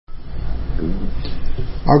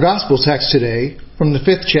Our gospel text today, from the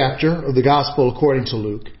 5th chapter of the Gospel according to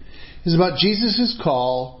Luke, is about Jesus'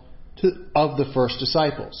 call of the first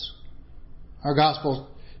disciples. Our gospel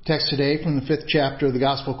text today, from the 5th chapter of the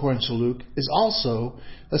Gospel according to Luke, is also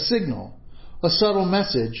a signal, a subtle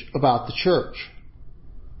message about the church.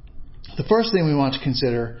 The first thing we want to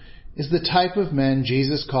consider is the type of men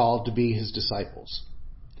Jesus called to be his disciples.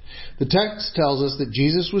 The text tells us that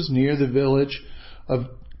Jesus was near the village of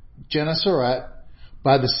Gennesaret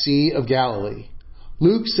by the Sea of Galilee.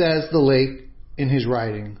 Luke says the lake in his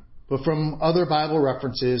writing, but from other Bible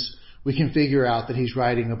references, we can figure out that he's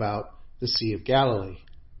writing about the Sea of Galilee.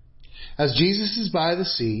 As Jesus is by the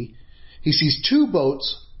sea, he sees two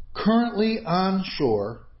boats currently on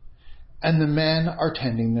shore, and the men are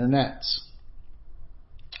tending their nets.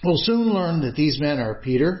 We'll soon learn that these men are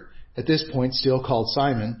Peter, at this point still called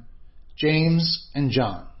Simon, James, and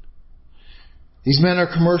John. These men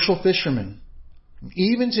are commercial fishermen.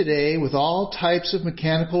 Even today, with all types of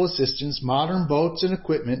mechanical assistance, modern boats and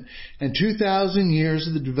equipment, and 2,000 years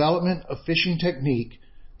of the development of fishing technique,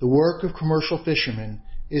 the work of commercial fishermen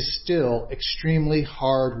is still extremely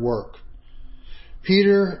hard work.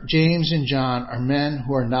 Peter, James, and John are men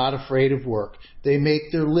who are not afraid of work. They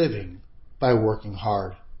make their living by working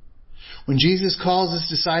hard. When Jesus calls his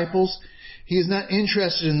disciples, he is not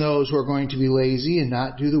interested in those who are going to be lazy and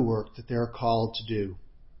not do the work that they are called to do.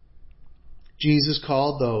 Jesus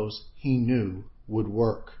called those he knew would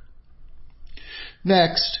work.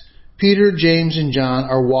 Next, Peter, James, and John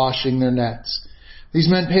are washing their nets. These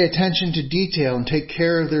men pay attention to detail and take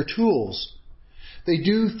care of their tools. They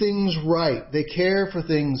do things right. They care for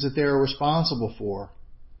things that they are responsible for.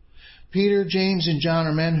 Peter, James, and John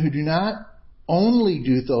are men who do not only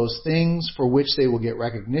do those things for which they will get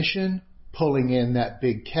recognition, pulling in that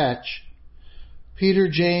big catch. Peter,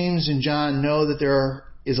 James, and John know that there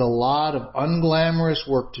is a lot of unglamorous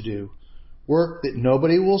work to do. Work that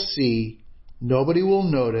nobody will see, nobody will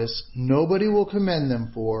notice, nobody will commend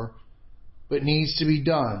them for, but needs to be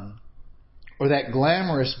done, or that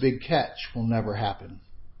glamorous big catch will never happen.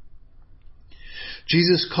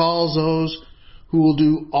 Jesus calls those who will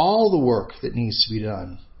do all the work that needs to be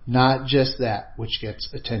done, not just that which gets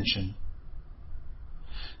attention.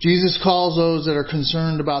 Jesus calls those that are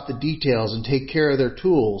concerned about the details and take care of their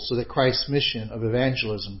tools so that Christ's mission of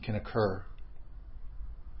evangelism can occur.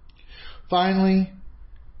 Finally,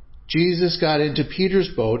 Jesus got into Peter's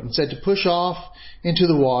boat and said to push off into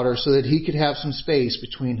the water so that he could have some space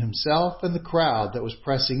between himself and the crowd that was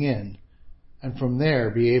pressing in, and from there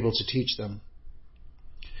be able to teach them.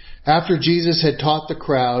 After Jesus had taught the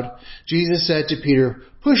crowd, Jesus said to Peter,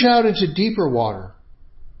 "Push out into deeper water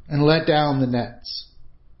and let down the nets."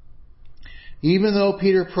 Even though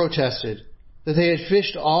Peter protested that they had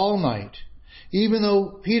fished all night, even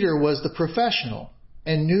though Peter was the professional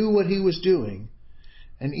and knew what he was doing,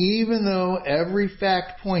 and even though every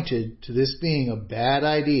fact pointed to this being a bad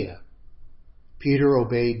idea, Peter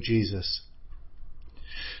obeyed Jesus.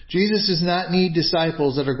 Jesus does not need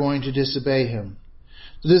disciples that are going to disobey him.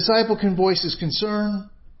 The disciple can voice his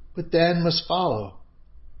concern, but then must follow.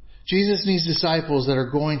 Jesus needs disciples that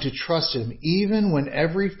are going to trust him even when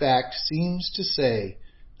every fact seems to say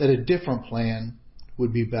that a different plan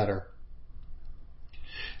would be better.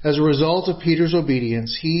 As a result of Peter's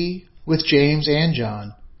obedience, he, with James and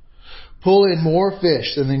John, pulled in more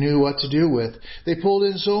fish than they knew what to do with. They pulled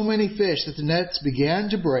in so many fish that the nets began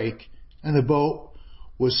to break and the boat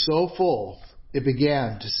was so full it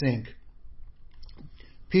began to sink.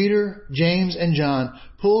 Peter, James, and John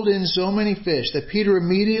pulled in so many fish that Peter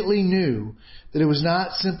immediately knew that it was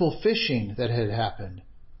not simple fishing that had happened.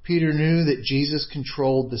 Peter knew that Jesus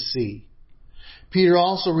controlled the sea. Peter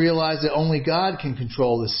also realized that only God can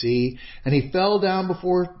control the sea, and he fell down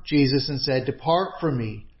before Jesus and said, "Depart from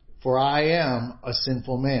me, for I am a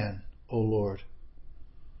sinful man, O Lord."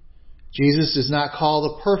 Jesus does not call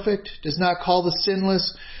the perfect, does not call the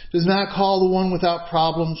sinless, does not call the one without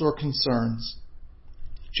problems or concerns.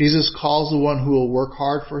 Jesus calls the one who will work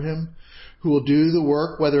hard for him, who will do the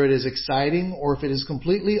work whether it is exciting or if it is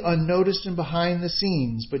completely unnoticed and behind the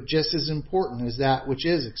scenes, but just as important as that which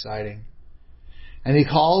is exciting. And he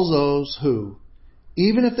calls those who,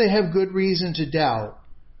 even if they have good reason to doubt,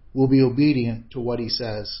 will be obedient to what he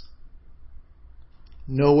says.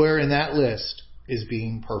 Nowhere in that list is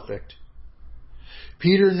being perfect.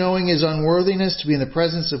 Peter, knowing his unworthiness to be in the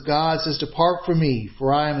presence of God, says, "Depart from me,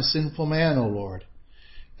 for I am a sinful man, O Lord."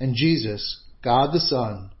 And Jesus, God the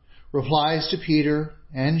Son, replies to Peter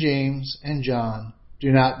and James and John,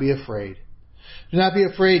 "Do not be afraid. Do not be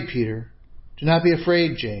afraid, Peter. Do not be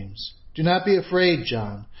afraid, James. Do not be afraid,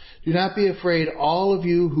 John. Do not be afraid, all of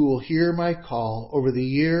you who will hear my call over the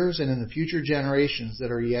years and in the future generations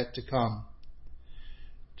that are yet to come.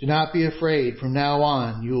 Do not be afraid. From now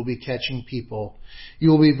on, you will be catching people. You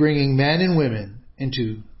will be bringing men and women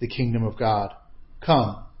into the kingdom of God.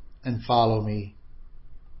 Come and follow me.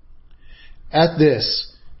 At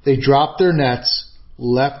this, they dropped their nets,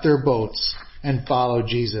 left their boats, and followed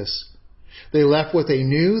Jesus. They left what they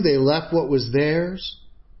knew, they left what was theirs,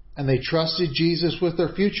 and they trusted Jesus with their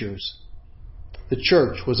futures. The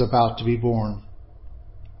church was about to be born.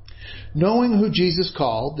 Knowing who Jesus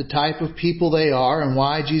called, the type of people they are, and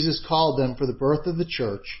why Jesus called them for the birth of the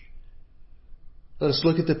church, let us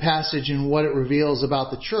look at the passage and what it reveals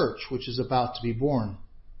about the church, which is about to be born.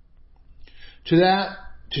 To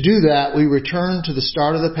do that, we return to the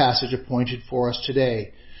start of the passage appointed for us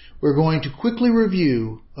today. We're going to quickly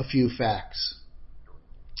review a few facts.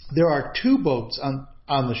 There are 2 boats on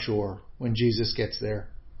the shore when Jesus gets there.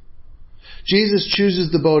 Jesus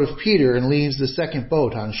chooses the boat of Peter and leaves the second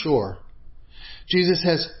boat on shore. Jesus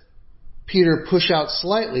has Peter push out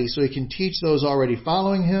slightly so he can teach those already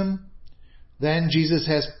following him. Then Jesus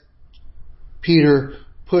has Peter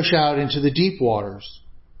push out into the deep waters.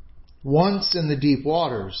 Once in the deep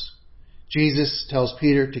waters, Jesus tells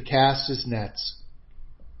Peter to cast his nets.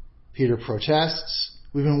 Peter protests,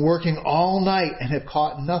 "We've been working all night and have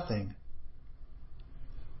caught nothing."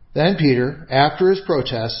 Then Peter, after his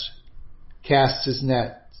protest, casts his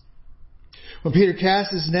net. When Peter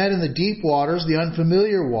casts his net in the deep waters, the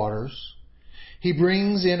unfamiliar waters, he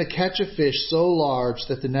brings in a catch of fish so large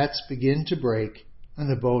that the nets begin to break and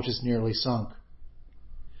the boat is nearly sunk.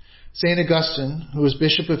 St. Augustine, who was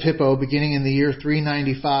Bishop of Hippo beginning in the year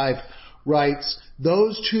 395, writes,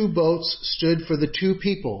 "Those 2 boats stood for the 2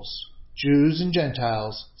 peoples, Jews and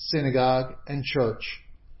Gentiles, synagogue and church."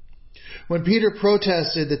 When Peter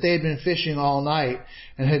protested that they had been fishing all night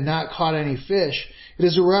and had not caught any fish, it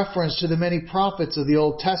is a reference to the many prophets of the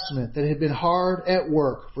Old Testament that had been hard at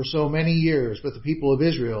work for so many years, but the people of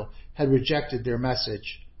Israel had rejected their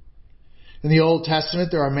message. In the Old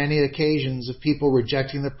Testament, there are many occasions of people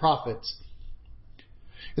rejecting the prophets.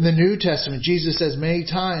 In the New Testament, Jesus says many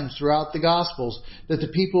times throughout the Gospels that the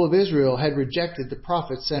people of Israel had rejected the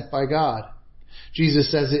prophets sent by God. Jesus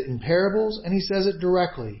says it in parables and he says it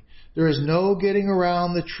directly. There is no getting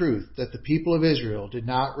around the truth that the people of Israel did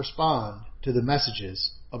not respond to the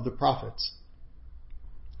messages of the prophets.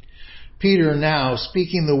 Peter, now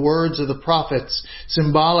speaking the words of the prophets,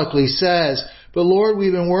 symbolically says, "But Lord,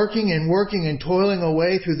 we've been working and toiling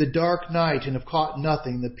away through the dark night and have caught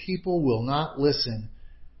nothing. The people will not listen.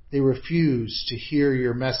 They refuse to hear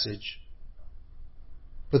your message."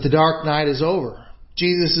 But the dark night is over.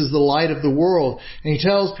 Jesus is the light of the world, and he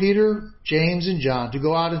tells Peter, James, and John to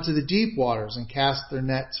go out into the deep waters and cast their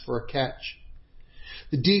nets for a catch.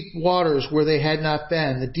 The deep waters where they had not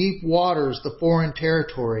been, the deep waters, the foreign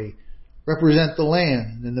territory, represent the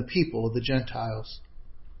land and the people of the Gentiles.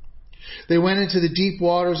 They went into the deep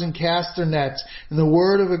waters and cast their nets. In the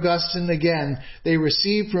word of Augustine again, they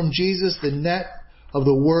received from Jesus the net of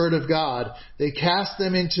the Word of God. They cast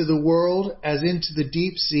them into the world as into the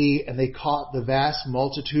deep sea, and they caught the vast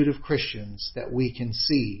multitude of Christians that we can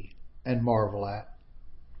see and marvel at.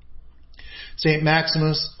 St.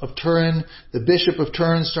 Maximus of Turin, the Bishop of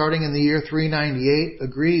Turin, starting in the year 398,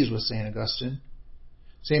 agrees with St. Augustine.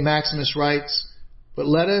 St. Maximus writes, "But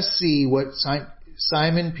let us see what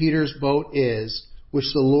Simon Peter's boat is,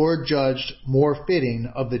 which the Lord judged more fitting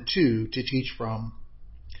of the 2 to teach from.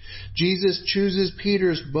 Jesus chooses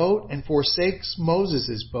Peter's boat and forsakes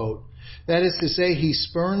Moses' boat. That is to say, he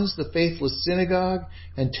spurns the faithless synagogue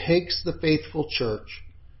and takes the faithful church.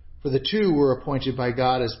 For the 2 were appointed by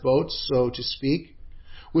God as boats, so to speak,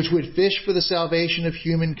 which would fish for the salvation of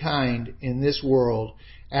humankind in this world,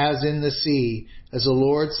 as in the sea, as the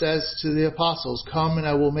Lord says to the apostles, 'Come and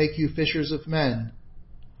I will make you fishers of men.'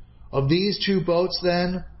 Of these 2 boats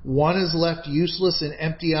then, one is left useless and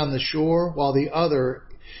empty on the shore, while the other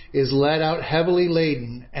is led out heavily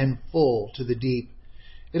laden and full to the deep.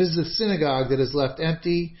 It is the synagogue that is left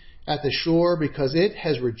empty at the shore because it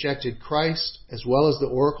has rejected Christ as well as the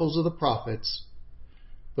oracles of the prophets.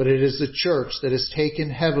 But it is the church that is taken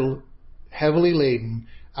heavily laden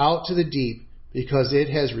out to the deep because it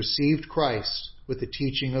has received Christ with the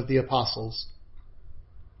teaching of the apostles."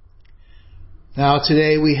 Now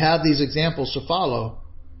today we have these examples to follow.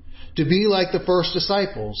 To be like the first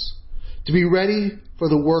disciples. To be ready for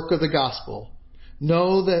the work of the gospel.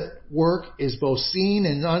 Know that work is both seen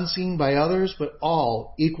and unseen by others, but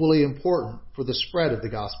all equally important for the spread of the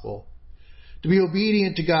gospel. To be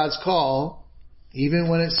obedient to God's call, even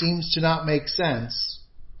when it seems to not make sense.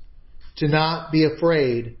 to not be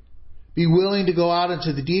afraid. Be willing to go out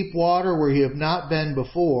into the deep water where you have not been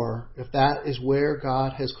before, if that is where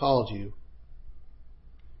God has called you.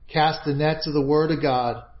 Cast the nets of the Word of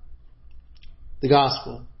God, the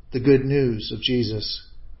gospel, the good news of Jesus.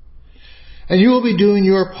 And you will be doing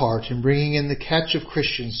your part in bringing in the catch of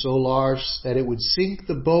Christians so large that it would sink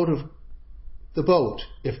the boat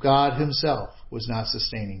if God Himself was not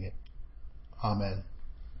sustaining it. Amen.